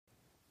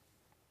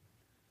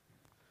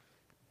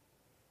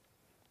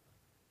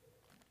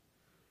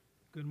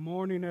Good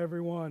morning,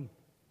 everyone.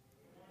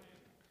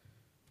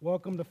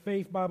 Welcome to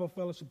Faith Bible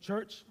Fellowship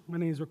Church. My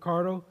name is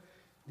Ricardo,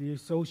 the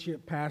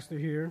associate pastor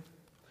here.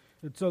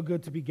 It's so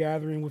good to be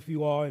gathering with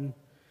you all and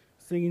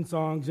singing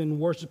songs and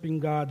worshiping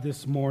God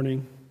this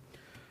morning.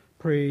 I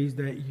pray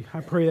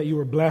that you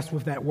were blessed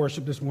with that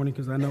worship this morning,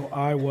 because I know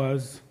I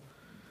was.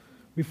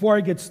 Before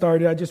I get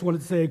started, I just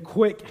wanted to say a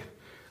quick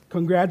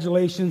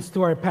congratulations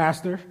to our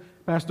pastor,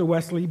 Pastor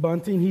Wesley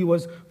Bunting. He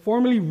was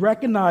formally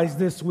recognized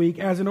this week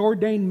as an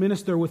ordained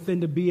minister within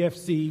the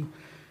BFC.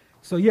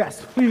 So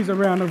yes, please, a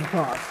round of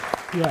applause.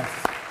 Yes.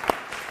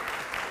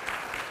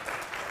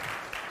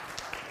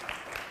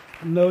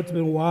 I know it's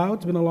been a while.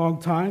 It's been a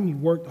long time. He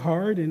worked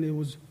hard, and it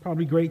was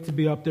probably great to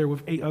be up there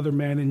with 8 other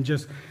men and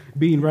just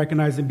being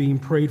recognized and being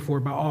prayed for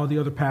by all the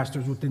other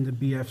pastors within the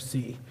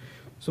BFC.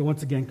 So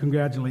once again,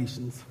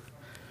 congratulations.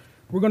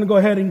 We're going to go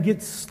ahead and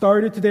get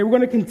started today. We're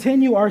going to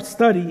continue our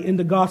study in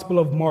the Gospel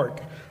of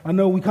Mark. I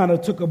know we kind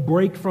of took a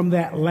break from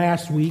that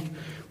last week.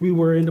 We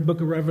were in the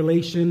book of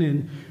Revelation,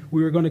 and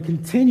we were going to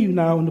continue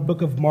now in the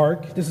book of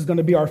Mark. This is going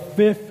to be our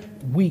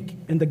 5th week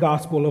in the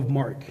Gospel of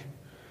Mark.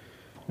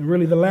 And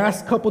really, the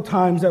last couple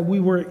times that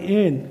we were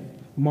in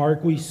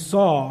Mark, we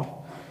saw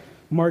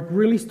Mark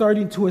really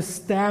starting to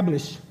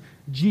establish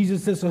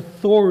Jesus'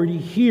 authority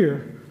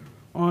here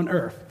on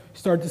earth.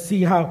 Start to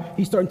see how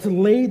he's starting to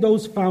lay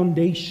those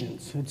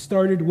foundations. It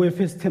started with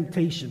his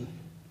temptation.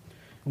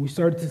 And we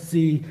started to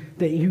see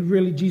that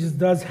Jesus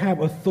does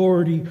have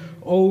authority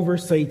over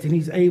Satan.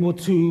 He's able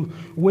to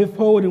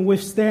withhold and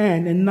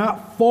withstand and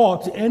not fall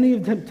to any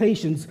of the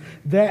temptations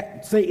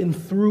that Satan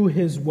threw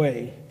his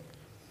way.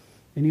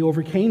 And he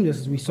overcame this,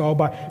 as we saw,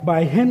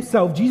 by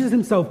himself, Jesus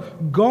himself,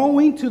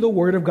 going to the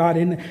Word of God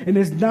and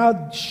is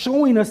now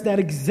showing us that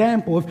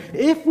example of,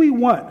 if we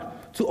want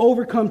to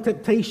overcome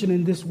temptation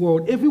in this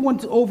world, if we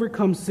want to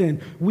overcome sin,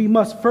 we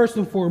must first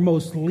and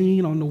foremost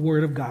lean on the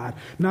Word of God.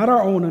 Not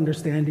our own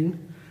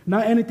understanding,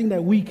 not anything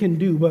that we can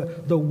do,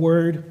 but the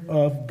Word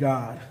of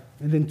God.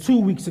 And then 2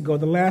 weeks ago,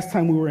 the last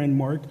time we were in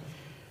Mark,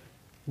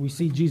 we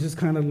see Jesus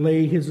kind of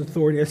lay his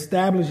authority,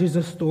 establish his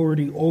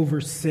authority over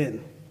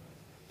sin.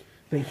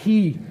 That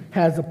he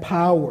has the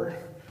power,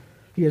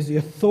 he has the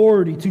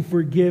authority to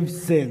forgive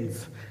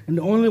sins. And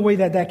the only way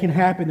that can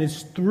happen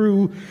is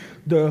through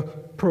the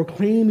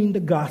proclaiming the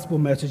gospel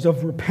message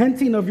of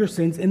repenting of your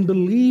sins and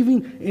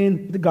believing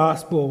in the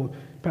gospel.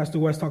 Pastor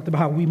West talked about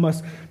how we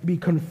must be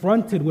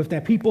confronted with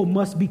that. People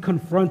must be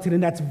confronted,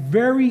 and that's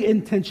very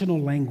intentional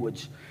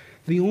language.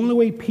 The only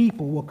way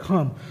people will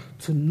come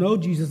to know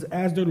Jesus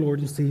as their Lord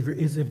and Savior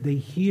is if they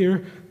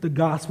hear the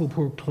gospel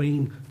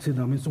proclaimed to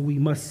them. And so we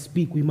must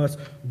speak, we must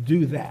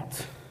do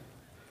that.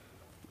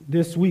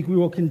 This week we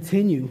will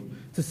continue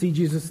to see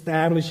Jesus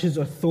establish his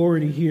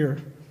authority here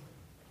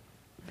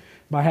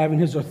by having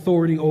his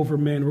authority over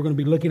men. We're going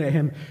to be looking at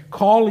him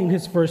calling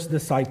his first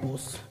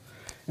disciples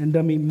and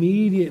them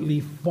immediately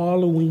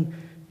following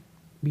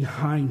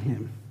behind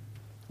him.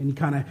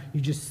 And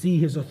you just see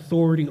his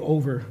authority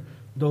over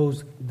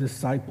those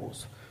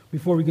disciples.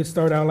 Before we get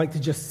started, I'd like to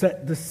just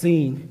set the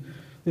scene.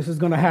 This is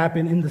going to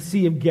happen in the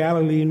Sea of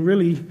Galilee, and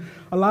really,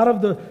 a lot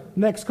of the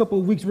next couple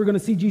of weeks, we're going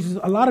to see Jesus,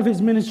 a lot of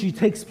his ministry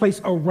takes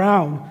place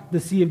around the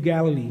Sea of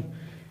Galilee.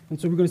 And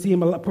so we're going to see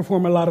him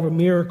perform a lot of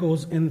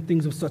miracles and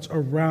things of such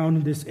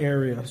around this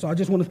area. So I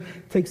just want to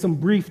take some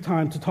brief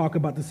time to talk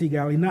about the Sea of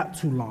Galilee, not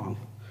too long.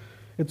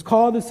 It's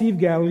called the Sea of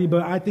Galilee,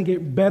 but I think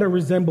it better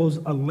resembles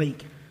a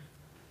lake.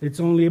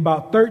 It's only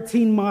about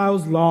 13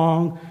 miles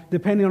long,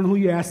 depending on who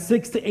you ask,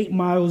 6 to 8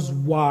 miles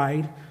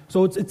wide.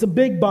 So it's a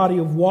big body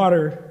of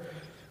water.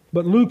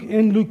 But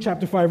in Luke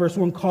chapter 5, verse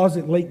 1, calls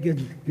it Lake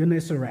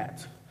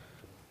Gennesaret.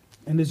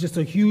 And it's just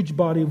a huge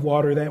body of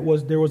water there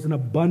was an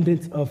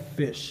abundance of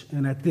fish.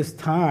 And at this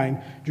time,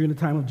 during the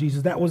time of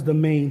Jesus, that was the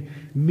main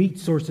meat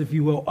source, if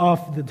you will,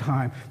 of the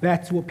time.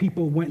 That's what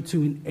people went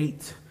to and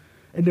ate.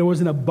 And there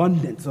was an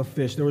abundance of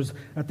fish. There was,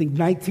 I think,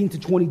 19 to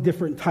 20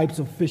 different types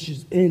of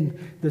fishes in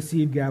the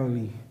Sea of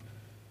Galilee.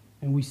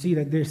 And we see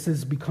that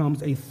this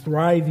becomes a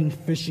thriving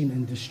fishing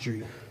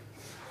industry.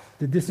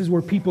 That this is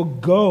where people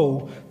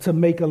go to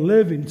make a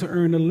living, to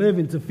earn a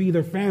living, to feed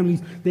their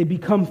families. They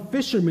become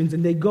fishermen,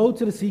 and they go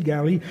to the Sea of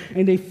Galilee,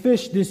 and they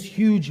fish this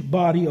huge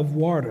body of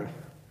water.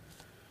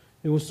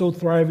 It was so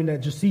thriving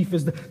that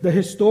Josephus, the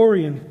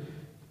historian,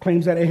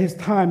 claims that at his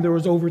time there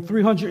was over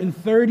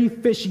 330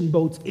 fishing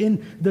boats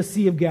in the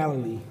Sea of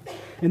Galilee.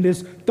 In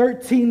this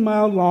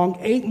 13-mile long,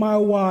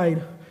 8-mile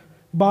wide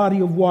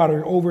body of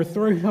water, over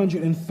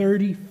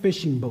 330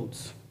 fishing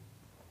boats.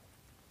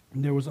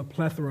 And there was a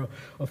plethora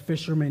of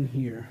fishermen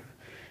here.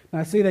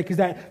 And I say that because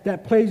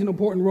that plays an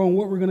important role in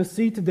what we're going to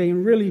see today,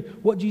 and really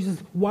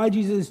why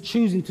Jesus is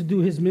choosing to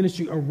do his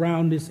ministry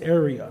around this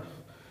area.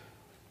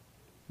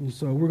 And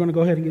so we're going to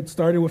go ahead and get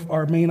started with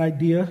our main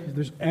idea. If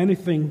there's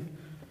anything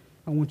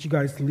I want you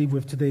guys to leave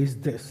with today is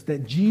this,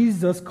 that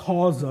Jesus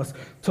calls us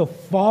to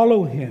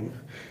follow him,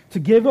 to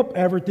give up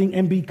everything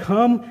and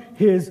become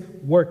his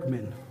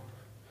workmen.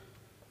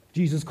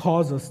 Jesus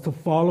calls us to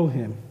follow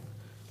him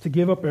to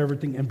give up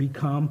everything and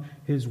become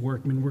his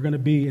workmen. We're going to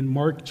be in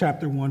Mark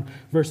chapter 1,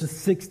 verses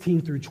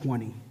 16 through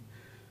 20.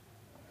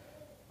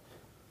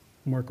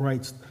 Mark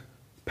writes,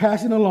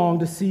 passing along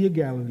the Sea of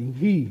Galilee,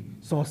 he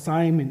saw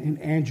Simon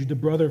and Andrew, the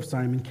brother of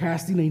Simon,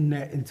 casting a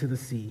net into the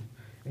sea,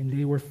 and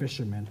they were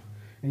fishermen.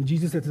 And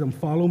Jesus said to them,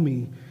 follow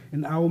me,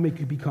 and I will make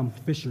you become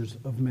fishers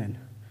of men.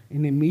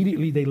 And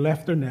immediately they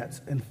left their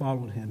nets and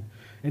followed him.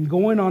 And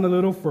going on a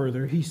little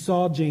further, he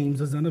saw James,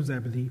 the son of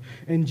Zebedee,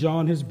 and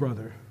John, his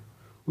brother,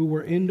 who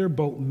were in their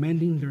boat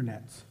mending their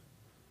nets.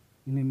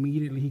 And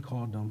immediately he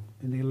called them,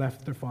 and they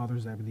left their father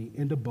Zebedee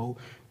in the boat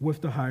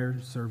with the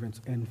hired servants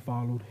and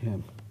followed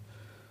him.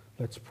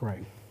 Let's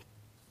pray.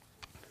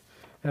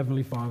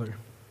 Heavenly Father,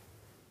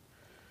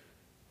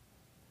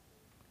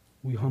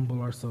 we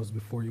humble ourselves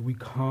before you. We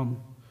come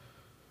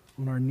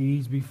on our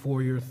knees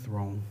before your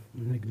throne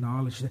and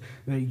acknowledge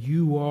that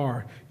you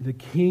are the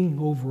King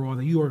over all,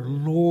 that you are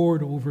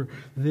Lord over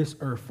this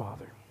earth,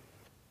 Father.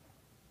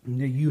 And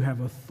that you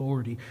have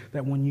authority,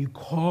 that when you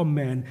call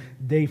men,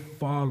 they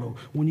follow.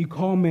 When you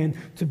call men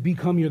to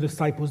become your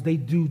disciples, they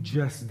do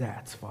just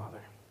that,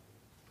 Father.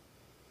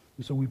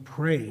 And so we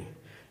pray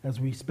as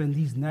we spend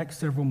these next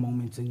several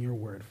moments in your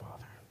word,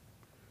 Father.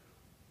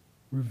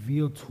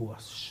 Reveal to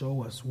us,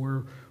 show us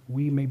where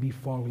we may be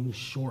falling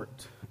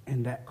short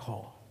in that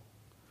call.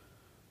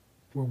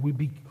 Where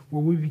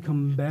we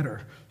become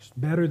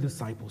better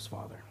disciples,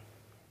 Father.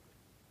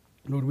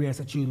 Lord, we ask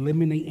that you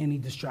eliminate any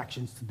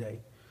distractions today.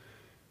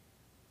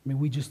 May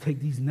we just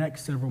take these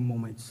next several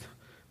moments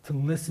to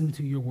listen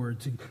to your word,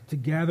 to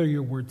gather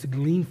your word, to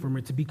glean from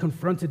it, to be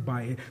confronted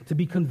by it, to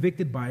be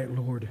convicted by it,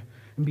 Lord,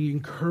 and be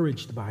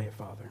encouraged by it,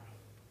 Father.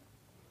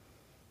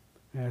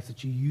 I ask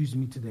that you use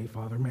me today,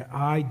 Father. May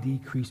I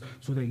decrease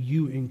so that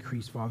you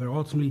increase, Father.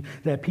 Ultimately,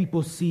 that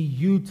people see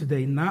you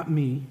today, not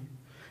me,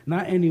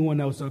 not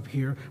anyone else up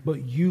here,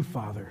 but you,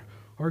 Father.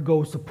 Our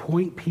goal is to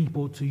point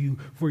people to you,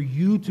 for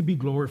you to be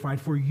glorified,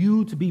 for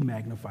you to be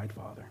magnified,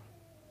 Father.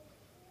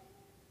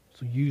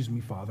 So use me,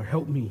 Father.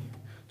 Help me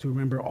to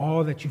remember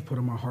all that you've put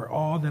in my heart,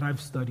 all that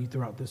I've studied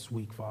throughout this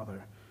week,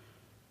 Father.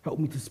 Help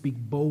me to speak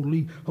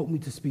boldly. Help me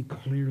to speak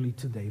clearly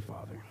today,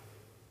 Father.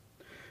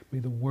 May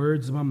the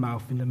words of my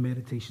mouth and the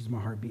meditations of my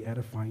heart be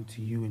edifying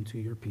to you and to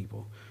your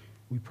people.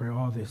 We pray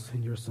all this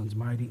in your Son's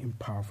mighty and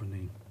powerful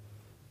name.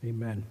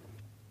 Amen.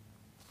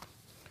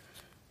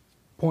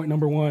 Point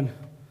number 1,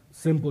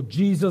 simple.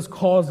 Jesus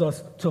calls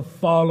us to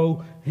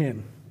follow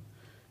him.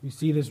 You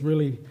see this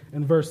really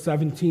in verse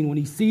 17 when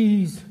he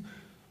sees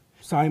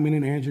Simon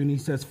and Andrew, and he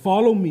says,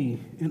 follow me,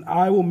 and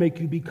I will make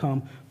you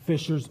become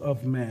fishers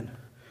of men.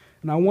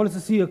 And I want us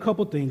to see a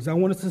couple things. I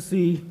want us to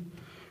see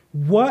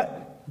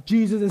what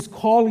Jesus is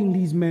calling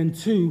these men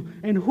to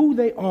and who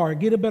they are.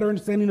 Get a better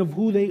understanding of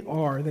who they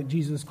are that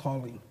Jesus is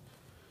calling.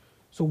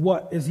 So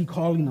what is he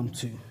calling them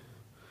to?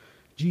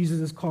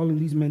 Jesus is calling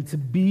these men to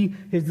be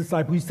his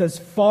disciples. He says,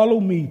 follow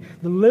me.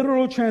 The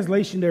literal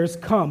translation there is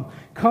come.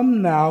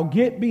 Come now,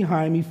 get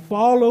behind me,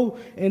 follow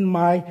in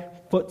my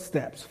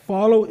footsteps,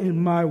 follow in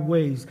my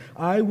ways.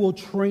 I will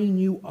train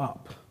you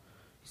up.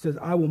 He says,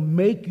 I will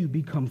make you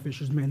become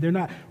fishermen. They're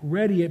not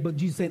ready yet, but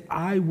Jesus said,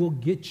 I will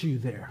get you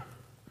there.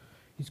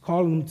 He's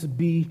calling them to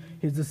be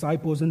his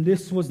disciples, and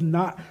this was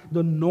not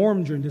the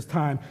norm during this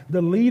time.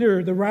 The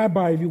leader, the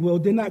rabbi, if you will,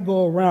 did not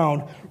go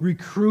around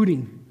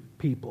recruiting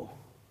people.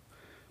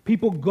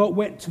 People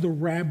went to the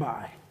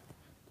rabbi.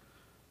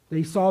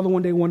 They saw the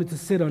one they wanted to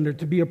sit under,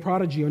 to be a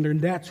prodigy under,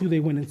 and that's who they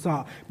went and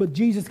saw. But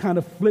Jesus kind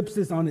of flips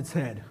this on its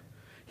head.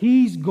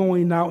 He's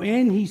going now,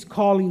 and he's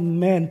calling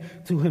men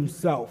to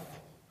himself.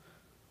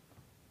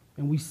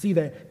 And we see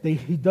that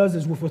he does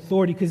this with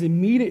authority because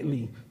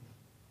immediately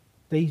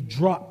they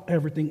drop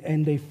everything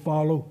and they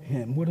follow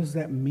him. What does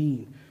that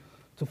mean?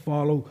 To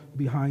follow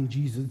behind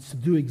Jesus, to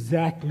do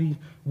exactly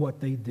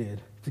what they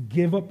did. To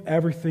give up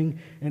everything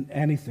and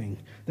anything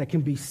that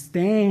can be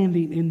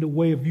standing in the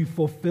way of you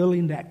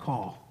fulfilling that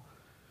call.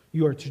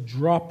 You are to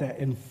drop that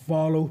and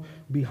follow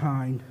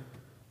behind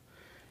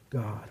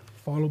God.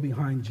 Follow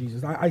behind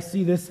Jesus. I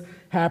see this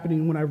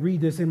happening when I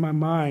read this in my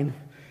mind,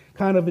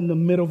 kind of in the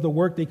middle of the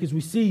workday, because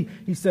we see,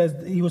 he says,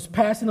 he was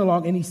passing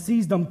along and he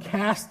sees them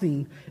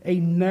casting a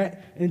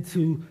net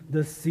into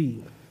the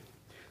sea.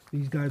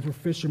 These guys were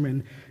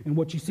fishermen, and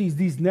what you see is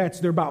these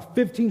nets, they're about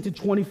 15 to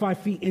 25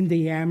 feet in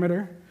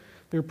diameter.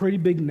 They're pretty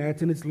big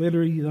nets, and it's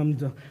literally,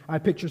 I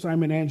picture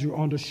Simon and Andrew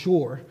on the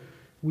shore.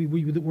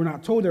 We're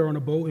not told they're on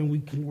a boat, and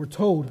we're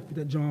told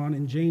that John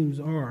and James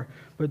are,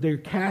 but they're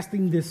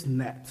casting this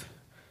net.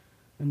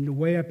 And the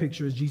way I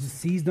picture is Jesus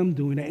sees them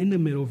doing it in the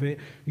middle of it.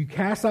 You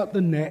cast out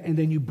the net, and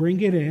then you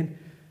bring it in,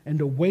 and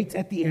the weights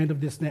at the end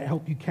of this net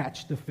help you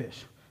catch the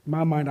fish. In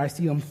my mind, I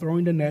see them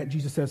throwing the net.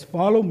 Jesus says,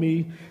 follow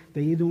me.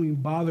 They don't even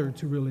bother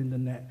to reel in the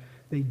net.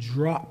 They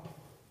drop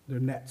their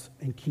nets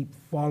and keep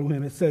following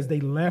him. It says they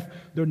left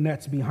their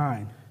nets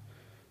behind.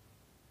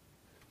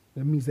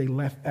 That means they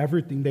left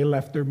everything. They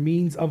left their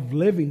means of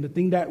living. The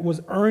thing that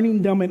was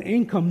earning them an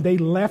income, they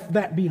left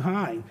that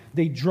behind.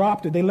 They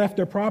dropped it. They left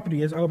their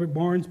property, as Albert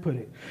Barnes put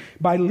it.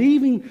 By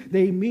leaving,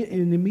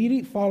 in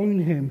immediate following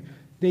him,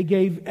 They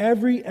gave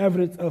every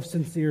evidence of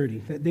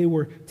sincerity, that they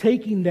were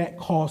taking that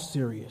call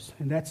serious.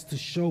 And that's to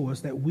show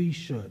us that we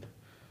should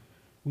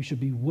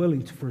be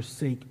willing to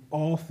forsake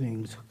all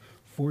things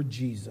for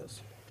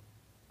Jesus.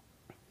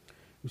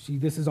 You see,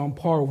 this is on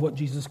par with what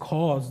Jesus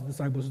calls the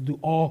disciples to do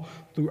all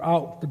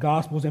throughout the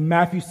Gospels. In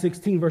Matthew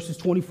 16, verses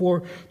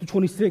 24 to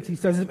 26, he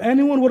says, "If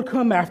anyone would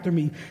come after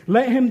me,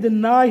 let him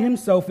deny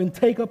himself and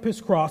take up his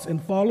cross and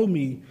follow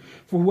me.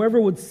 For whoever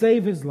would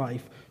save his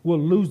life will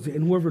lose it,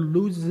 and whoever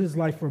loses his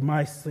life for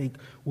my sake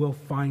will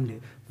find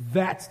it."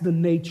 That's the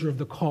nature of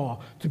the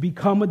call. To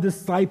become a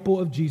disciple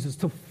of Jesus,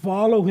 to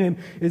follow him,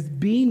 is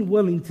being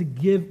willing to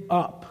give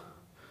up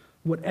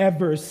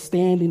whatever is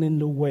standing in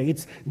the way.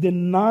 It's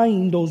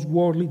denying those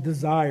worldly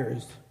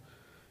desires.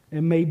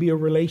 It may be a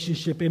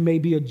relationship. It may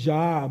be a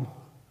job.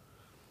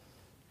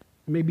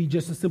 It may be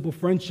just a simple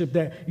friendship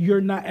that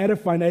you're not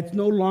edifying, that's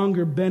no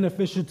longer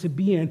beneficial to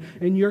be in.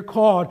 And you're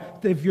called,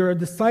 if you're a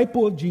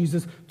disciple of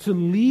Jesus, to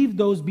leave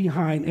those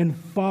behind and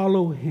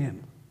follow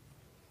him.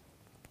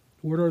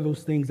 What are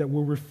those things that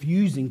we're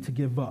refusing to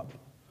give up?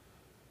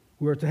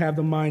 We're to have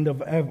the mind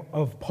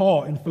of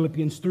Paul in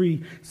Philippians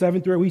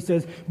 3:7-8. He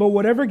says, "But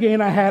whatever gain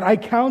I had, I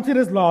counted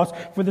as loss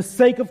for the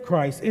sake of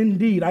Christ.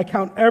 Indeed, I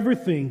count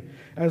everything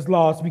as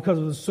loss because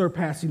of the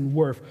surpassing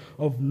worth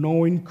of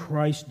knowing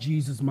Christ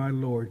Jesus my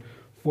Lord.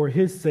 For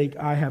his sake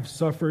I have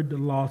suffered the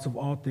loss of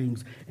all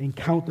things and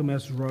count them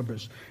as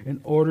rubbish,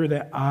 in order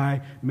that I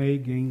may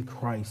gain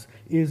Christ."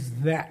 Is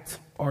that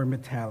our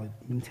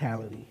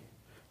mentality?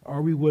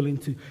 Are we willing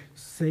to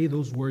say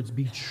those words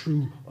be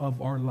true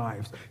of our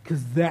lives?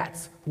 Because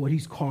that's what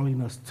he's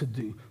calling us to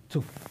do,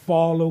 to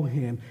follow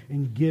him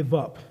and give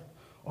up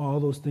all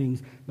those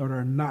things that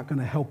are not going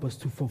to help us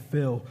to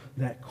fulfill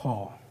that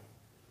call.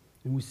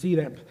 And we see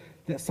that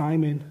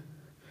Simon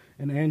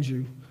and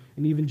Andrew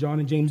and even John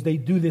and James, they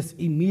do this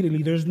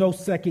immediately. There's no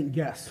second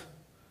guess.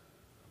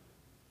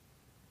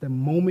 The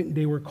moment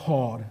they were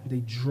called,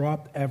 they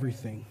dropped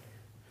everything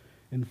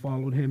and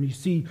followed him. You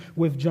see,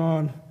 with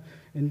John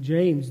and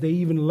James, they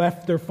even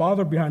left their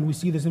father behind. We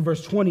see this in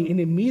verse 20. "And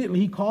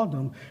immediately he called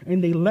them,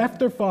 and they left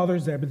their father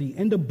Zebedee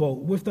in the boat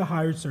with the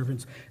hired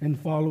servants and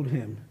followed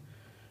him."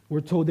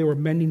 We're told they were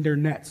mending their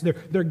nets.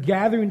 They're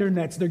gathering their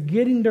nets. They're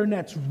getting their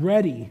nets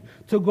ready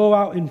to go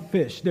out and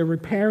fish. They're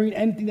repairing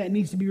anything that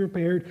needs to be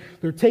repaired.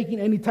 They're taking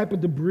any type of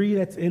debris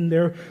that's in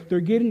there. They're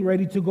getting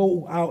ready to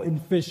go out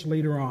and fish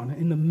later on.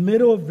 In the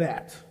middle of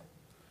that,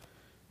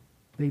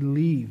 they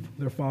leave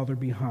their father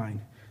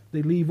behind.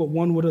 They leave what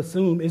one would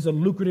assume is a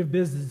lucrative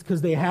business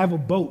because they have a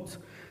boat.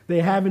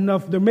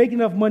 They're making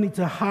enough money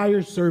to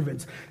hire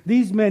servants.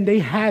 These men, they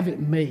have it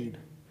made.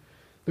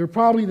 They're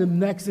probably the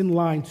next in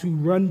line to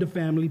run the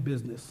family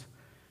business.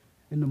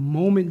 And the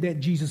moment that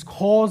Jesus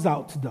calls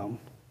out to them,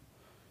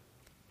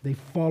 they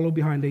follow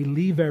behind. They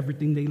leave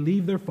everything. They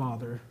leave their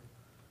father,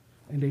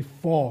 and they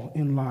fall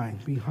in line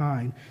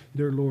behind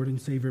their Lord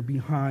and Savior,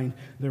 behind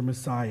their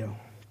Messiah.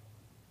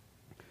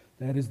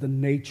 That is the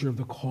nature of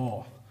the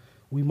call.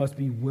 We must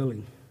be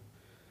willing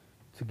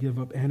to give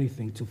up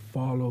anything to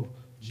follow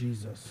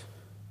Jesus.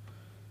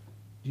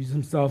 Jesus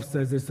himself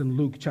says this in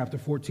Luke chapter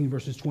 14,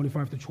 verses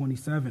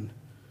 25-27.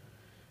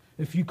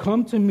 "If you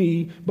come to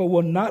me but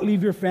will not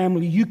leave your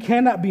family, you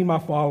cannot be my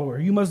follower.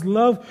 You must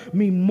love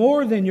me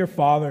more than your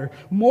father,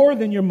 more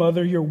than your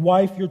mother, your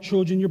wife, your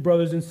children, your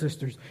brothers and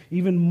sisters,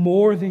 even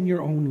more than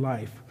your own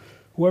life.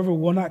 Whoever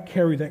will not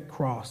carry that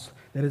cross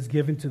that is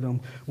given to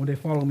them when they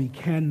follow me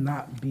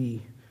cannot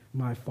be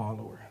my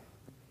follower."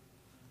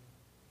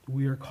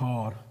 We are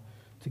called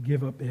to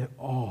give up it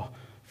all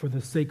for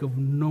the sake of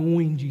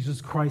knowing Jesus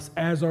Christ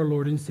as our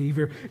Lord and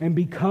Savior and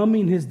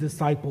becoming his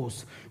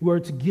disciples. We are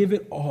to give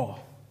it all.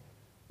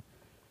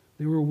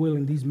 They were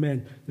willing, these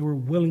men, they were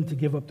willing to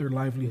give up their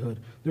livelihood.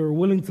 They were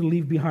willing to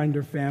leave behind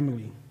their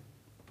family.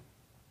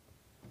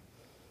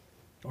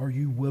 Are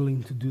you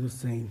willing to do the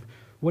same?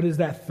 What is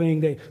that thing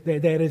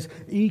that is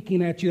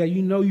eking at you that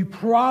you know you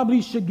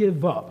probably should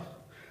give up?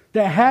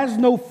 That has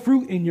no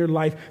fruit in your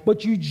life,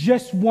 but you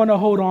just want to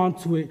hold on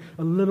to it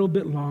a little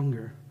bit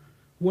longer.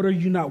 What are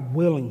you not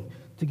willing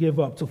to give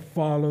up to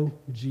follow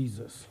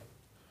Jesus?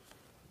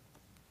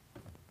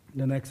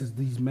 The next is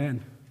these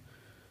men.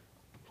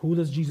 Who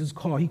does Jesus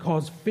call? He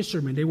calls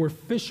fishermen. They were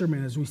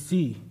fishermen, as we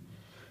see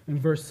in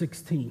verse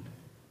 16.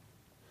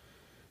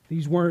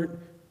 These weren't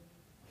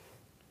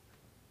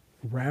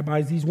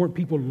rabbis. These weren't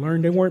people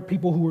learned. They weren't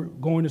people who were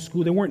going to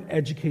school. They weren't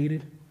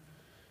educated.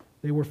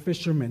 They were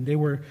fishermen. They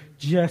were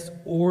just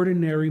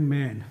ordinary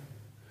men,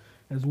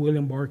 as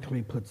William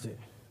Barclay puts it.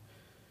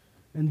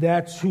 And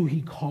that's who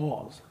he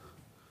calls.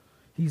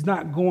 He's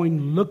not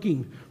going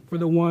looking for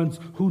the ones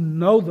who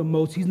know the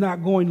most. He's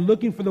not going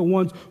looking for the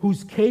ones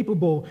who's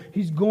capable.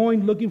 He's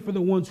going looking for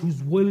the ones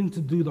who's willing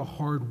to do the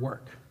hard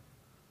work.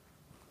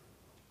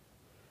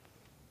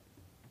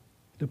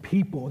 The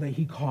people that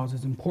he calls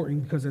is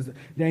important because, as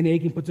Danny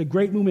Aiken puts it, a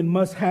great movement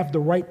must have the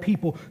right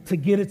people to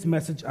get its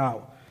message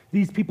out.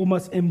 These people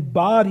must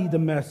embody the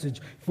message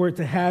for it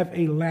to have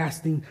a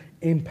lasting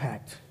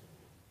impact.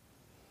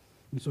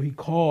 And so he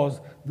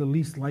calls the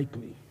least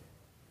likely.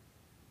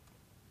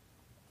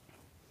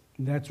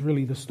 And that's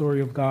really the story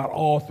of God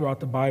all throughout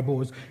the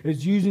Bible,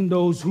 is using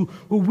those who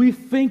we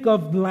think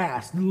of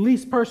last.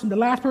 The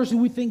last person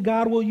we think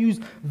God will use,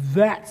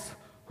 that's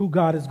who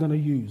God is going to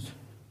use.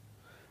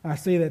 I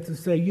say that to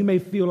say you may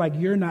feel like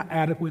you're not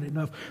adequate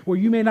enough, or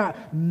you may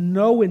not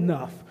know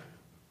enough.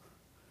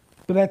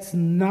 But that's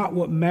not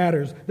what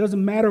matters. It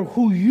doesn't matter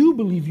who you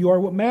believe you are.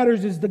 What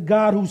matters is the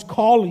God who's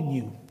calling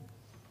you.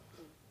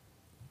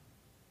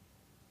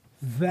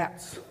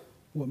 That's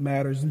what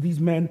matters. And these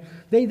men,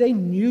 they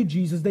knew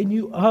Jesus. They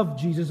knew of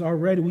Jesus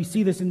already. We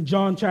see this in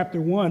John chapter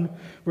 1,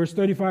 verse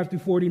 35 through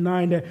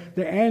 49, that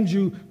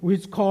Andrew, who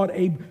is called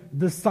a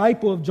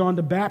disciple of John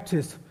the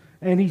Baptist,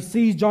 and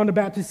John the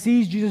Baptist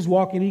sees Jesus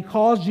walking. He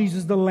calls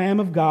Jesus the Lamb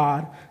of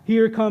God.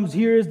 Here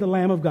is the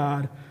Lamb of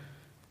God.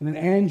 And then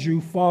Andrew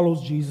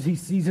follows Jesus. He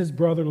sees his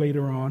brother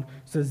later on,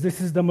 says,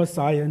 this is the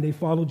Messiah, and they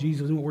follow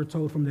Jesus. And what we're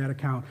told from that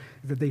account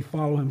is that they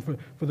follow him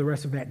for the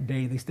rest of that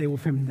day. They stay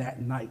with him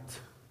that night.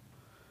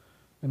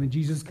 And then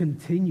Jesus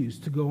continues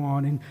to go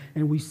on,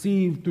 and we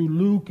see through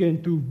Luke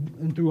and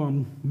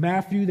through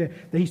Matthew that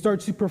he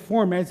starts to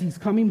perform as he's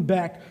coming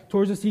back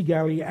towards the Sea of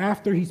Galilee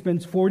after he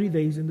spends 40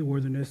 days in the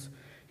wilderness.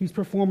 He's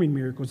performing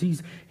miracles.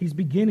 He's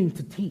beginning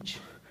to teach.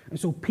 And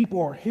so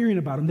people are hearing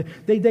about him.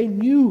 They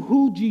knew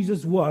who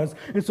Jesus was.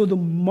 And so the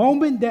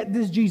moment that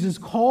this Jesus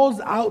calls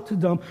out to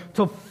them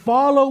to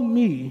follow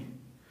me,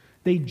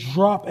 they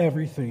drop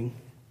everything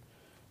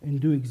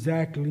and do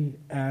exactly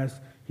as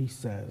he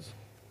says.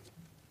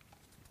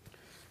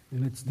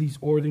 And it's these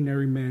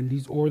ordinary men,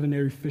 these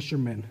ordinary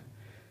fishermen,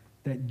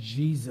 that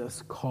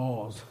Jesus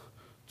calls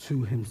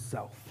to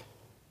himself.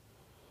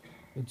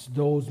 It's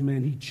those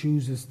men he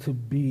chooses to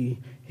be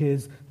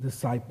his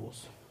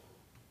disciples.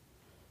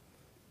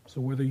 So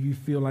whether you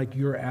feel like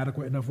you're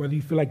adequate enough, whether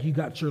you feel like you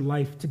got your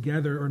life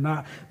together or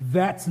not,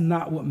 that's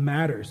not what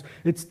matters.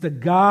 It's the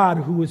God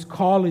who is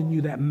calling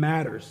you that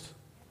matters.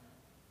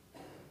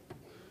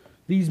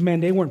 These men,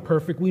 they weren't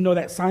perfect. We know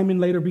that Simon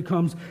later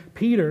becomes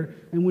Peter,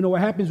 and we know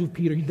what happens with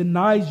Peter. He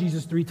denies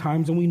Jesus 3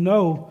 times, and we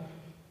know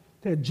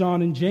that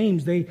John and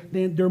James,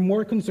 they're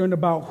more concerned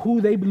about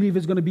who they believe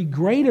is going to be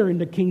greater in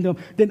the kingdom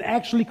than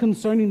actually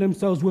concerning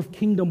themselves with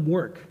kingdom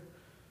work.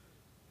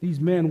 These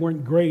men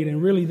weren't great,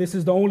 and really this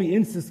is the only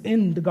instance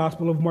in the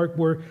Gospel of Mark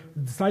where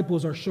the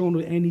disciples are shown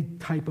with any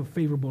type of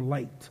favorable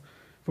light.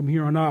 From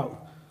here on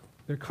out,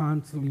 they're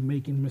constantly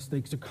making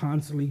mistakes. They're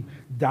constantly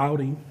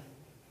doubting.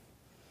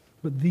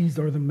 But these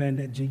are the men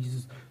that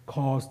Jesus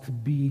calls to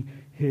be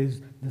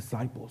his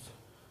disciples.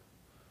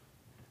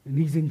 And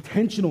he's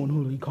intentional in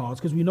who he calls,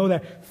 because we know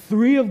that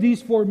 3 of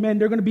these 4 men,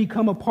 they're going to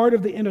become a part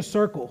of the inner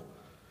circle.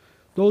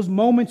 Those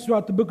moments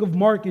throughout the book of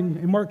Mark,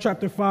 in Mark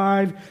chapter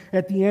 5,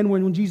 at the end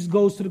when Jesus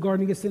goes to the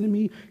Garden of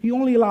Gethsemane, he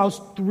only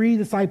allows 3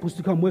 disciples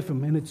to come with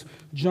him, and it's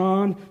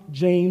John,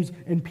 James,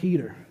 and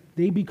Peter.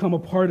 They become a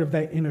part of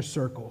that inner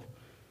circle.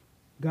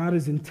 God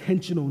is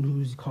intentional in who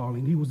he's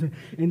calling. He was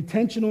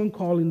intentional in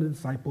calling the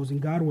disciples,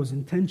 and God was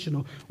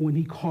intentional when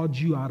he called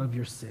you out of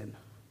your sin.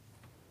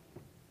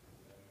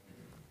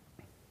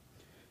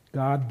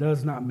 God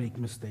does not make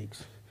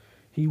mistakes.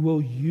 He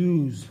will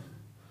use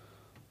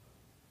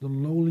the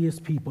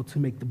lowliest people to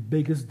make the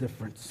biggest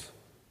difference.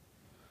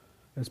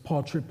 As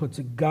Paul Tripp puts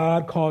it,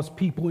 God calls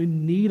people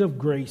in need of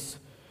grace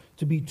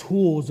to be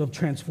tools of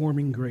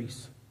transforming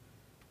grace.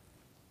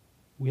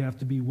 We have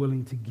to be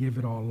willing to give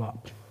it all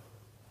up.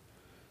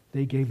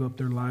 They gave up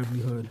their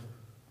livelihood.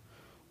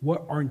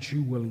 What aren't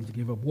you willing to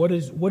give up? What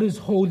is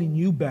holding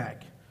you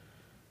back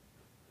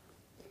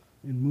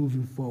in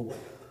moving forward?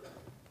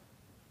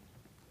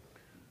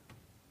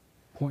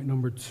 Point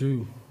number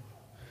 2.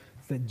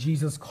 That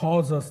Jesus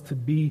calls us to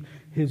be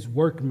his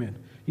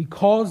workmen. He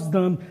calls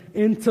them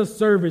into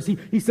service.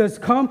 He says,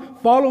 come,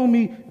 follow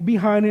me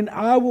behind, and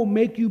I will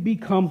make you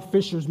become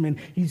fishermen.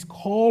 He's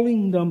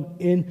calling them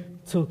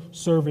into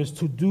service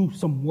to do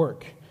some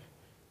work,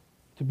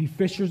 to be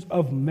fishers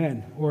of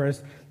men, or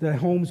as the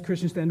Holmes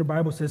Christian Standard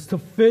Bible says, to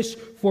fish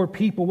for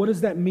people. What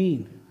does that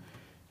mean?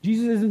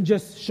 Jesus isn't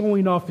just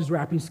showing off his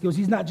rapping skills.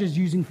 He's not just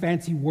using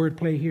fancy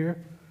wordplay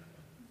here.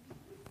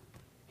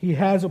 He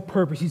has a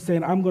purpose. He's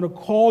saying, I'm going to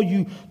call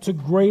you to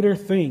greater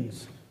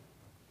things.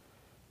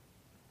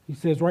 He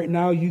says, right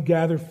now you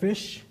gather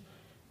fish,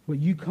 but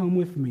you come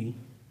with me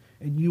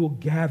and you will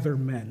gather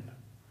men.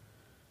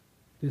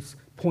 This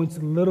points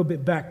a little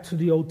bit back to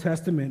the Old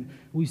Testament.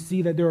 We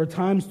see that there are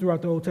times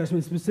throughout the Old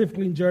Testament,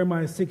 specifically in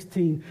Jeremiah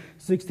 16,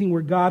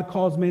 where God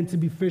calls men to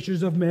be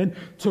fishers of men,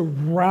 to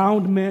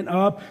round men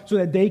up so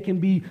that they can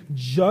be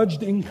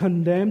judged and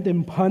condemned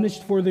and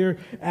punished for their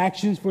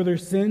actions, for their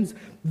sins.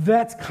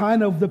 That's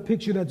kind of the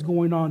picture that's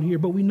going on here.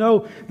 But we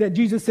know that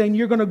Jesus is saying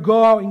you're going to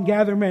go out and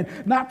gather men,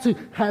 not to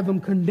have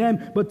them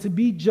condemned, but to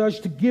be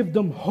judged, to give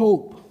them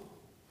hope.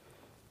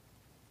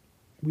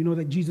 We know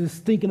that Jesus is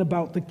thinking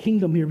about the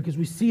kingdom here because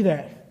we see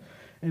that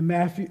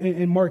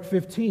in Mark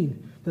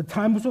 15. The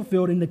time was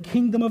fulfilled and the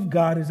kingdom of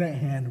God is at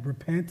hand.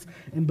 Repent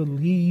and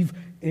believe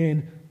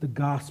in the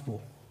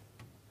gospel.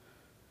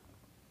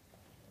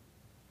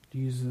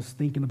 Jesus is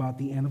thinking about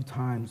the end of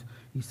times.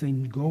 He's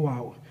saying, go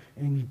out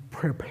and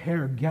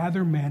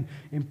gather men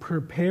and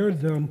prepare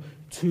them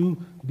to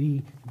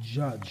be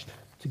judged,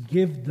 to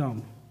give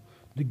them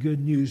the good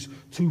news,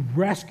 to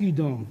rescue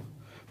them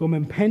from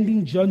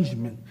impending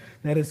judgment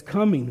that is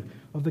coming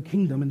of the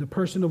kingdom in the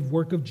person of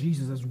work of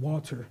Jesus, as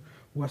Walter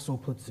Wessel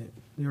puts it.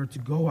 They are to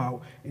go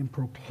out and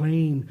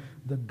proclaim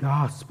the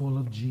gospel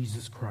of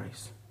Jesus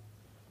Christ.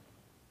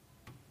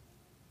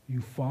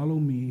 You follow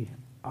me,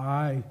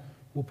 I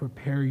will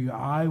prepare you.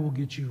 I will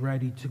get you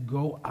ready to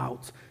go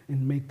out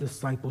and make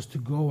disciples, to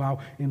go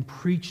out and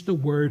preach the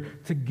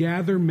word, to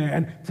gather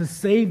men, to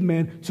save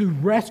men, to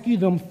rescue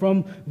them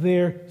from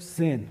their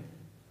sin.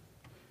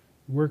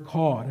 We're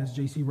called, as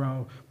J.C.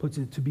 Ryle puts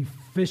it, to be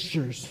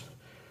fishers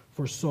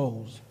for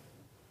souls.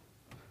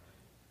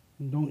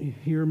 And don't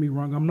hear me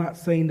wrong. I'm not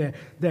saying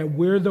that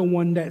we're the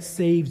one that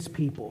saves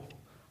people.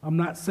 I'm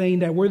not saying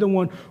that we're the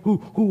one who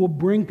will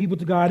bring people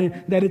to God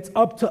and that it's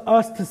up to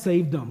us to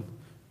save them.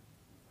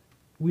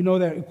 We know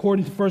that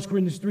according to 1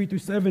 Corinthians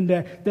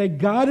 3-7, that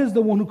God is the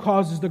one who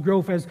causes the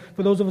growth. As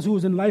for those of us who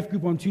was in life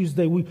group on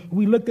Tuesday,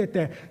 we looked at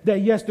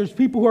that yes, there's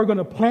people who are going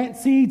to plant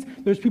seeds,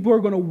 there's people who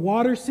are going to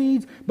water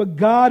seeds, but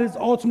God is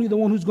ultimately the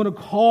one who's going to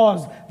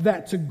cause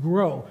that to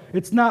grow.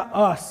 It's not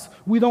us.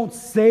 We don't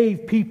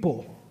save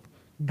people.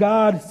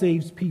 God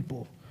saves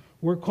people.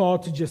 We're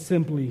called to just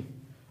simply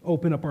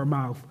open up our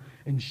mouth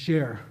and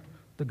share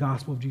the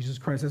gospel of Jesus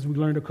Christ. As we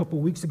learned a couple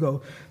weeks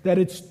ago, that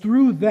it's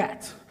through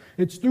that.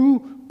 It's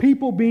through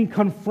people being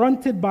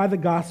confronted by the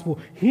gospel,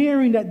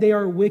 hearing that they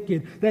are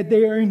wicked, that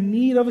they are in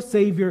need of a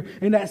Savior,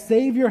 and that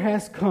Savior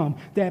has come,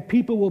 that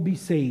people will be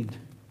saved.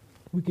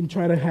 We can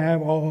try to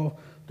have all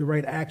the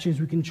right actions.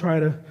 We can try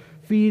to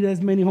feed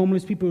as many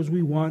homeless people as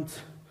we want,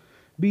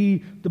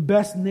 be the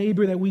best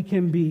neighbor that we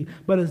can be,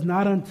 but it's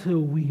not until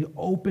we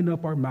open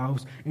up our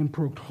mouths and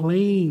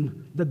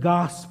proclaim the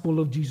gospel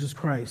of Jesus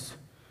Christ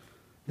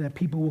that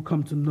people will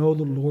come to know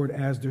the Lord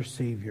as their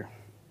Savior.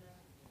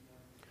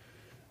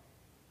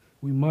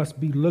 We must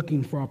be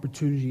looking for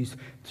opportunities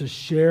to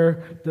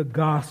share the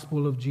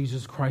gospel of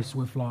Jesus Christ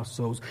with lost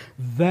souls.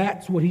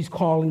 That's what he's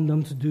calling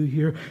them to do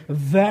here.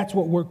 That's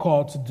what we're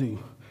called to do,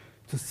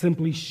 to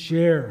simply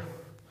share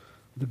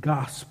the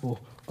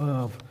gospel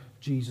of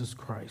Jesus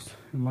Christ.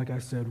 And like I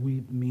said,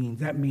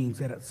 that means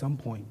that at some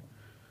point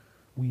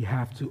we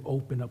have to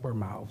open up our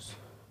mouths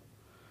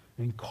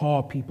and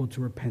call people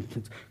to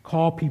repentance,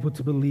 call people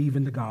to believe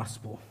in the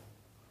gospel.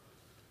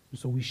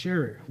 So we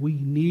share it. We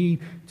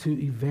need to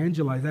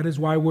evangelize. That is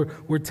why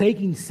we're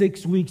taking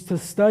 6 weeks to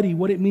study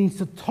what it means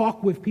to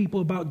talk with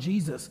people about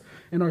Jesus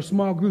in our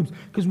small groups,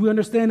 because we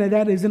understand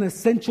that is an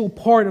essential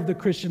part of the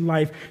Christian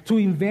life, to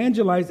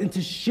evangelize and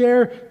to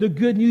share the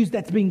good news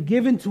that's been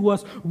given to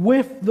us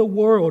with the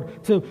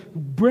world, to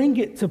bring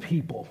it to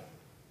people.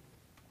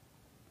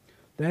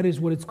 That is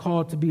what it's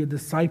called to be a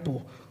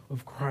disciple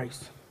of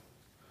Christ.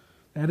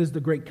 That is the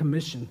Great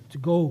Commission, to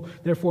go,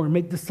 therefore, and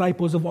make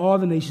disciples of all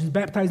the nations,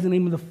 baptize in the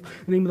name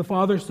of the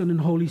Father, Son,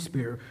 and Holy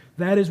Spirit.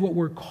 That is what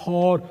we're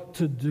called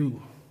to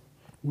do.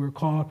 We're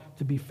called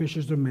to be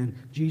fishers of men.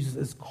 Jesus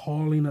is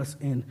calling us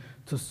in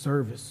to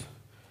service.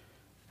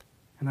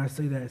 And I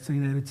say that,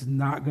 saying that it's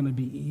not going to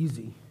be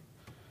easy.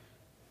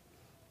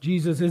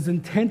 Jesus is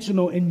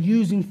intentional in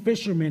using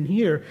fishermen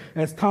here,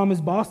 as Thomas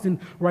Boston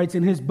writes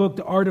in his book,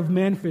 The Art of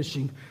Man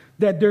Fishing,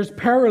 that there's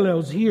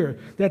parallels here,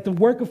 that the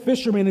work of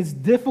fishermen is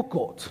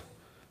difficult.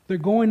 They're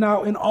going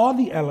out in all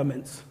the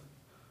elements,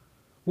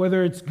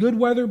 whether it's good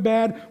weather,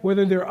 bad,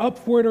 whether they're up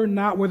for it or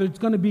not, whether it's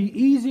going to be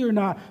easy or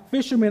not.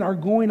 Fishermen are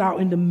going out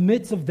in the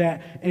midst of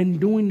that and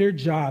doing their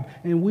job.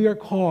 And we are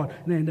called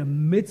in the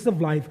midst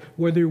of life,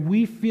 whether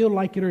we feel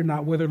like it or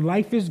not, whether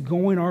life is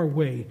going our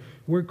way,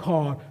 we're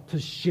called to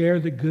share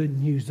the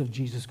good news of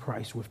Jesus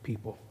Christ with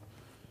people.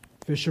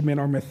 Fishermen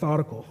are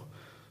methodical.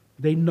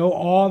 They know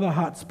all the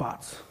hot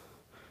spots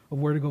of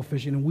where to go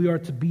fishing, and we are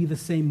to be the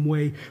same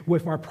way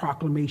with our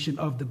proclamation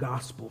of the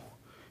gospel.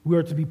 We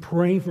are to be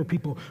praying for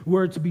people. We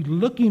are to be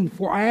looking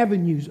for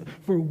avenues,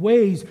 for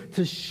ways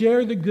to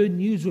share the good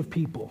news with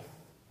people.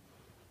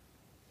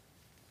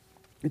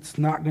 It's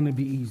not going to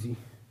be easy.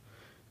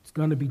 It's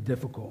going to be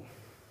difficult.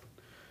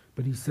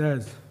 But he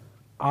says,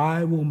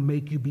 I will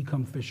make you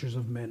become fishers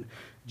of men.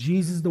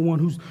 Jesus is the one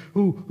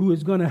who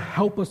is going to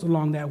help us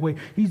along that way.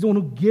 He's the one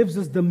who gives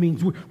us the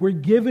means. We're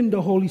given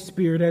the Holy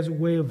Spirit as a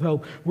way of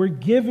help. We're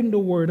given the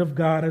Word of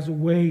God as a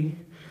way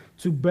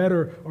to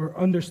better or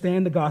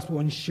understand the gospel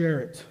and share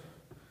it.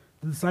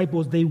 The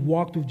disciples, they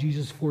walked with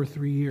Jesus for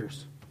 3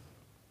 years.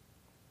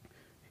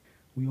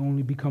 We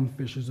only become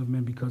fishers of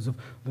men because of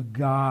the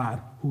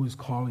God who is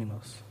calling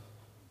us.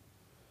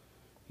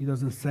 He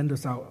doesn't send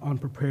us out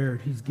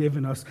unprepared. He's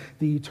given us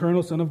the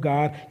eternal Son of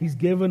God. He's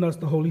given us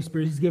the Holy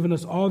Spirit. He's given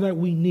us all that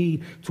we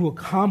need to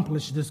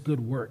accomplish this good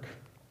work.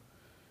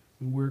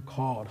 And we're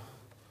called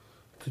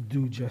to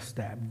do just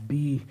that.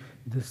 Be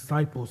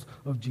disciples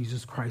of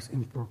Jesus Christ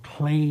and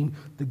proclaim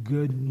the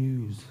good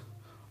news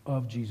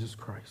of Jesus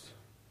Christ.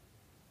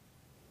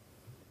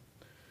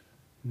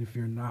 And if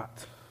you're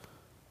not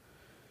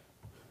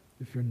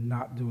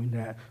doing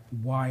that,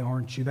 why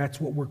aren't you?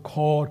 That's what we're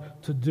called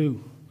to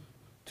do.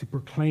 to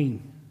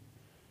proclaim,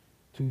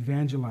 to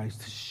evangelize,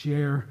 to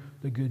share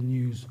the good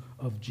news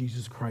of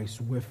Jesus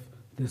Christ with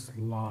this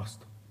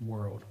lost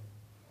world.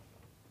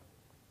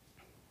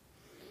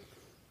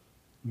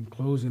 In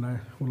closing, I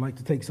would like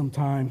to take some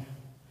time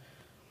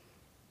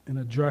and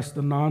address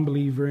the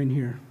non-believer in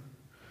here,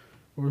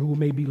 or who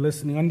may be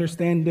listening.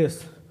 Understand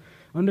this.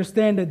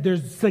 Understand that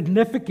there's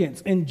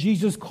significance in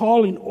Jesus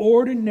calling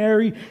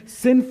ordinary,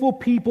 sinful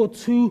people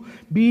to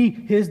be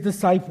his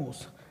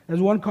disciples.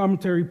 As one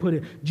commentary put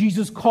it,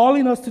 Jesus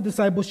calling us to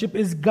discipleship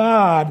is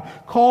God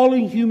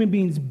calling human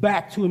beings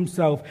back to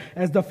himself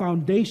as the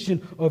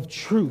foundation of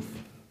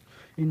truth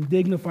in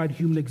dignified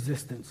human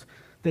existence.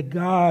 That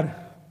God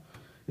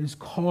is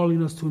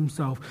calling us to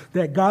himself.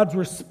 That God's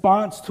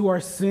response to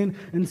our sin,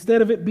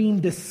 instead of it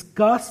being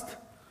disgust,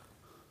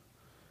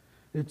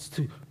 it's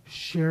to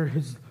share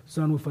his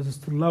Son with us, is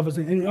to love us.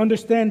 And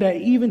understand that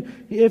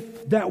even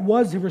if that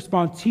was his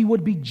response, he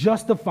would be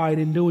justified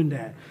in doing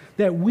that.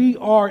 That we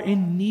are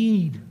in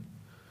need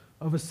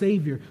of a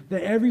Savior.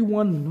 That every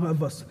one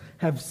of us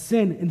have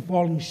sinned and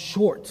fallen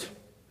short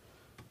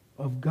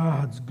of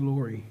God's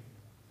glory.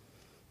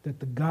 That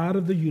the God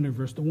of the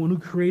universe, the one who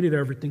created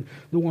everything,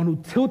 the one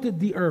who tilted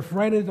the earth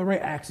right at the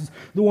right axis,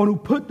 the one who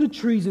put the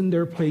trees in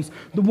their place,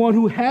 the one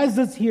who has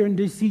us here in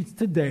these seats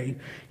today,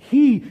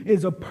 he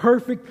is a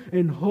perfect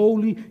and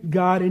holy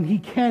God, and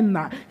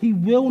he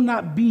will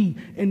not be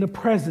in the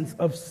presence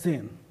of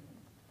sin.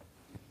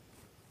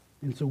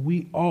 And so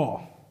we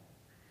all,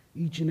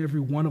 each and every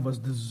one of us,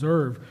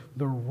 deserve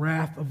the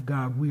wrath of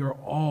God. We are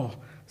all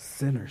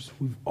sinners.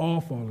 We've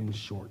all fallen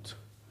short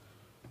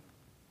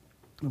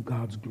of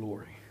God's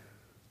glory.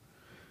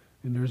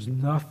 And there's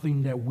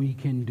nothing that we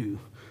can do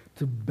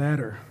to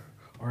better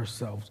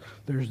ourselves.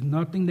 There's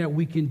nothing that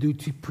we can do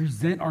to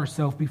present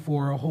ourselves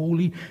before a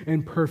holy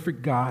and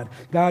perfect God.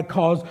 God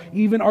calls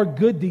even our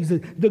good deeds,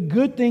 the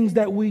good things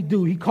that we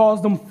do, he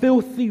calls them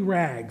filthy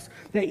rags.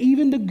 That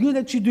even the good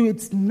that you do,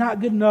 it's not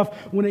good enough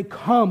when it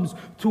comes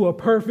to a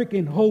perfect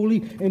and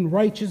holy and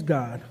righteous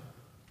God.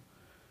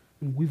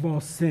 And we've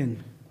all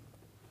sinned.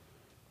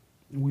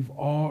 And we've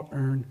all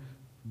earned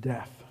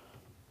death.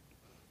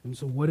 And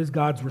so what is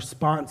God's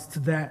response to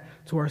that,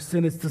 to our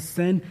sin? It's to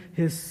send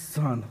his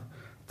Son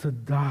to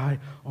die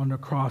on the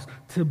cross,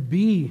 to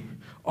be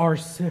our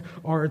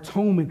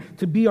atonement,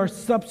 to be our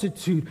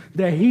substitute,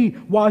 that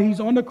while he's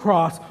on the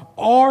cross,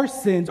 our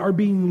sins are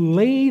being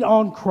laid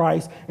on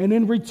Christ, and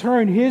in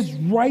return, his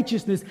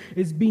righteousness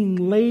is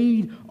being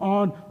laid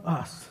on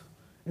us.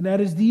 And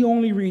that is the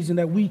only reason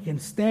that we can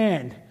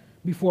stand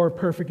before a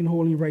perfect and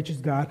holy and righteous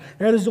God.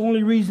 That is the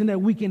only reason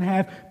that we can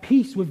have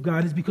peace with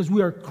God, is because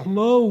we are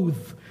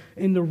clothed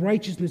in the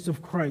righteousness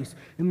of Christ.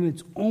 And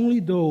it's only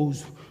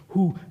those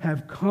who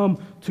have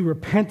come to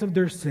repent of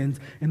their sins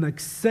and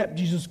accept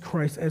Jesus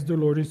Christ as their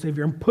Lord and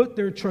Savior and put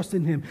their trust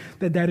in him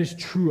that is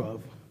true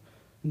of.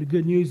 And the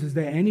good news is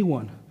that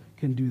anyone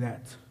can do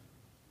that.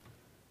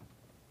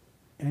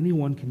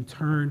 Anyone can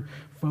turn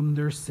from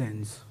their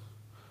sins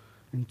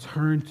and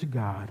turn to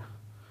God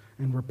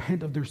and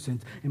repent of their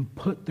sins and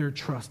put their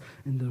trust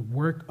in the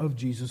work of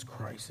Jesus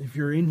Christ. If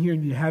you're in here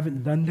and you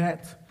haven't done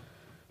that,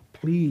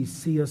 please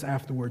see us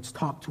afterwards.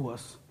 Talk to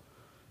us.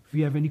 If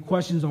you have any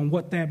questions on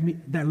what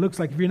that looks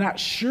like, if you're not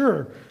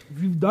sure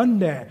if you've done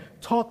that,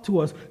 talk to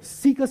us.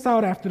 Seek us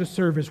out after the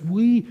service.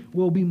 We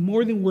will be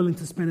more than willing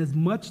to spend as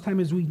much time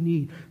as we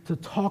need to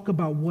talk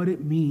about what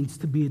it means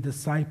to be a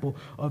disciple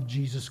of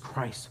Jesus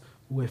Christ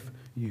with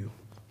you.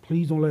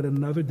 Please don't let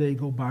another day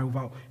go by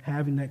without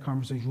having that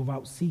conversation,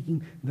 without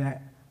seeking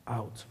that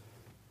out.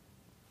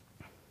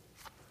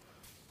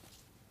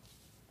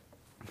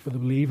 For the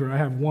believer, I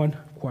have one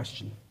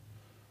question.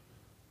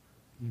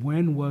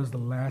 When was the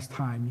last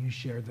time you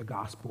shared the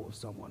gospel with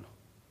someone?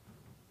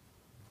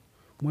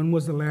 When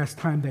was the last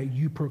time that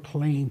you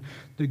proclaimed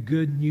the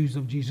good news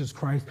of Jesus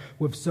Christ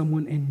with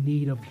someone in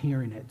need of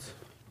hearing it?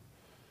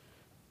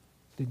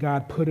 Did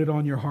God put it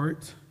on your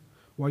heart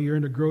while you're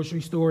in the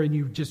grocery store and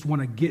you just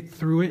want to get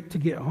through it to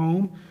get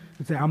home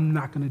and say, I'm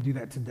not going to do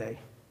that today?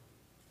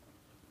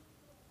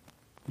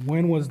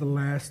 When was the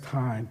last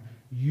time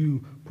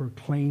you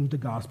proclaimed the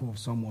gospel of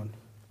someone?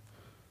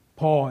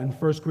 Paul in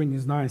 1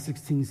 Corinthians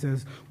 9:16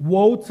 says,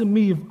 woe to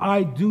me if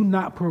I do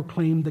not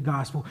proclaim the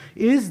gospel.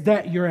 Is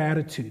that your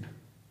attitude?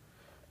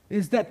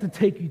 Is that the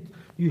take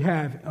you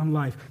have on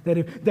life? That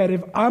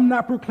if I'm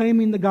not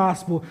proclaiming the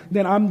gospel,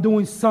 then I'm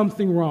doing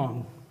something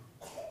wrong?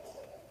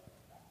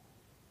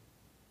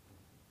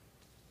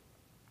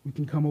 We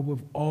can come up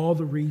with all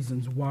the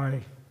reasons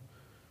why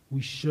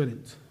we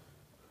shouldn't.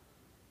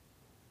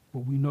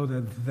 But we know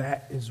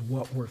that is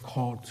what we're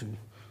called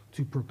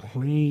to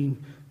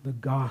proclaim the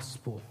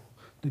gospel,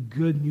 the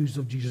good news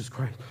of Jesus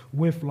Christ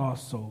with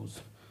lost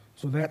souls.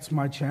 So that's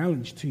my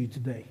challenge to you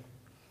today.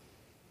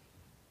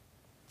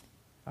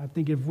 I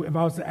think if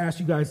I was to ask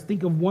you guys,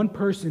 think of one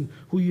person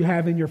who you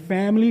have in your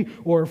family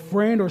or a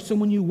friend or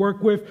someone you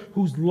work with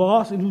who's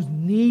lost and who's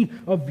in need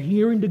of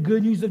hearing the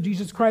good news of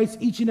Jesus Christ.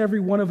 Each and every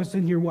one of us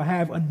in here will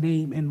have a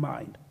name in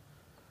mind.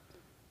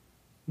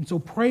 And so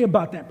pray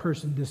about that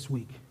person this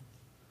week.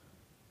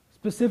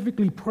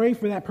 Specifically, pray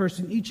for that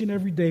person each and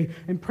every day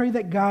and pray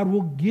that God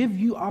will give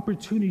you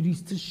opportunities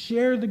to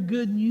share the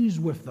good news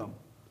with them.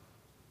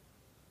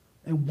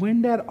 And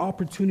when that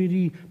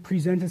opportunity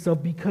presents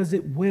itself, because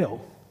it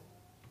will,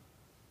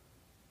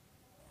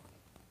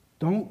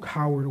 don't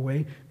cower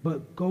away,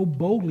 but go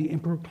boldly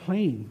and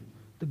proclaim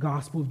the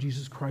gospel of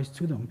Jesus Christ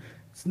to them.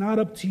 It's not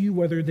up to you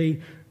whether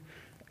they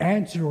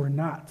answer or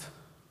not.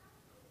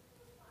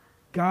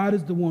 God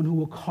is the one who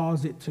will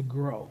cause it to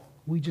grow.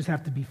 We just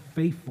have to be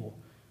faithful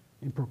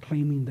in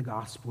proclaiming the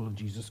gospel of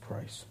Jesus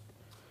Christ.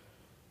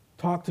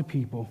 Talk to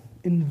people.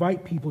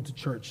 Invite people to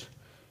church.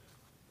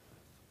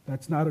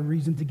 That's not a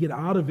reason to get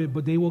out of it,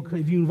 but they will.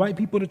 If you invite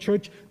people to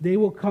church, they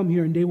will come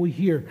here and they will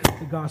hear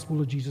the gospel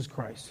of Jesus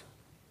Christ.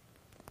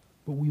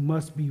 But we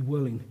must be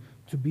willing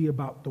to be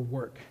about the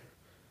work,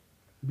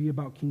 be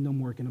about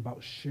kingdom work, and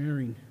about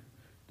sharing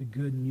the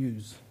good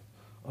news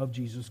of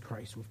Jesus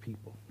Christ with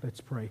people. Let's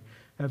pray.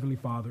 Heavenly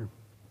Father,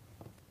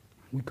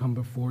 we come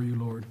before you,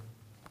 Lord.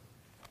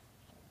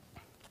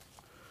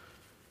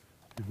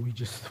 And we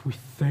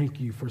thank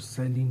you for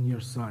sending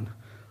your Son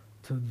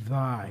to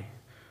die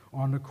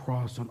on the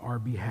cross on our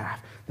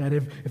behalf. That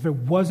if it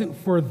wasn't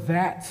for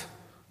that,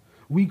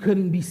 we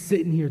couldn't be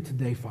sitting here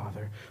today,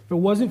 Father. If it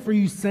wasn't for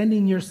you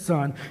sending your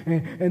Son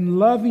and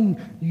loving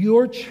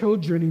your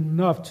children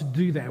enough to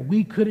do that,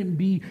 we couldn't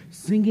be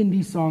singing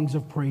these songs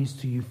of praise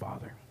to you,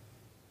 Father.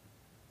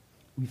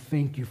 We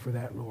thank you for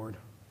that, Lord.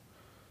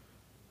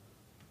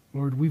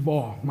 Lord, we've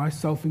all,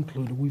 myself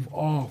included, we've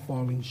all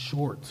fallen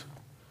short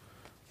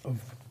of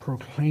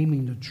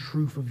proclaiming the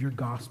truth of your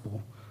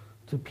gospel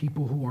to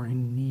people who are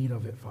in need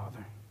of it,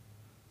 Father.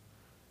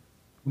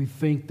 We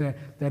think that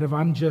if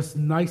I'm just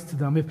nice to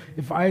them,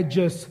 if I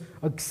just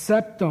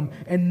accept them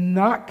and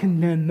not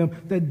condemn them,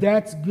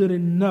 that's good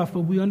enough.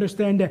 But we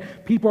understand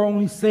that people are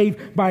only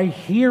saved by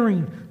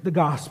hearing the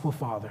gospel,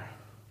 Father.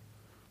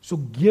 So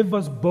give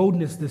us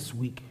boldness this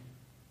week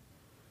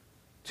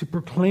to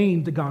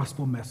proclaim the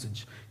gospel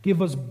message.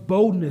 Give us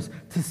boldness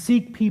to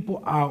seek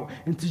people out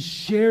and to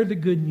share the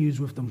good news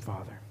with them,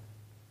 Father.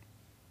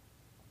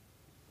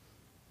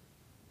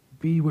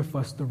 Be with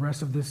us the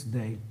rest of this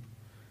day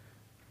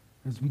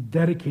as we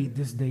dedicate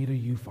this day to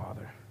you,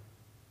 Father.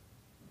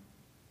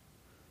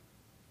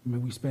 May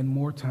we spend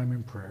more time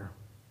in prayer.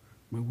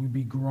 May we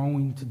be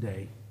growing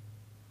today.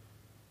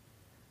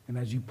 And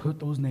as you put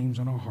those names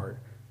on our heart,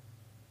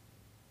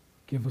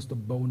 give us the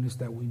boldness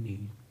that we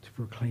need to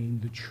proclaim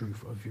the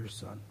truth of your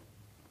Son.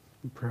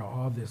 We pray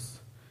all this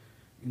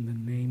in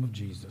the name of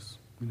Jesus.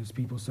 And his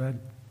people said,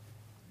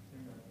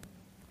 Amen.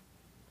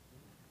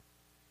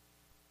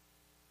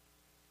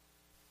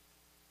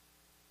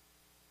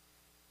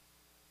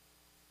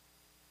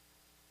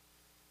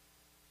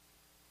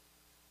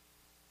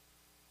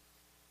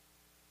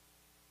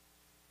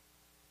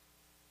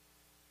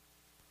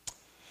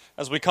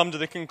 As we come to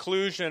the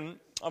conclusion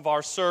of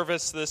our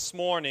service this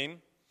morning,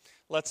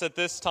 let's at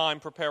this time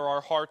prepare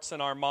our hearts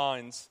and our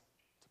minds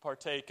to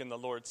partake in the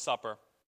Lord's Supper.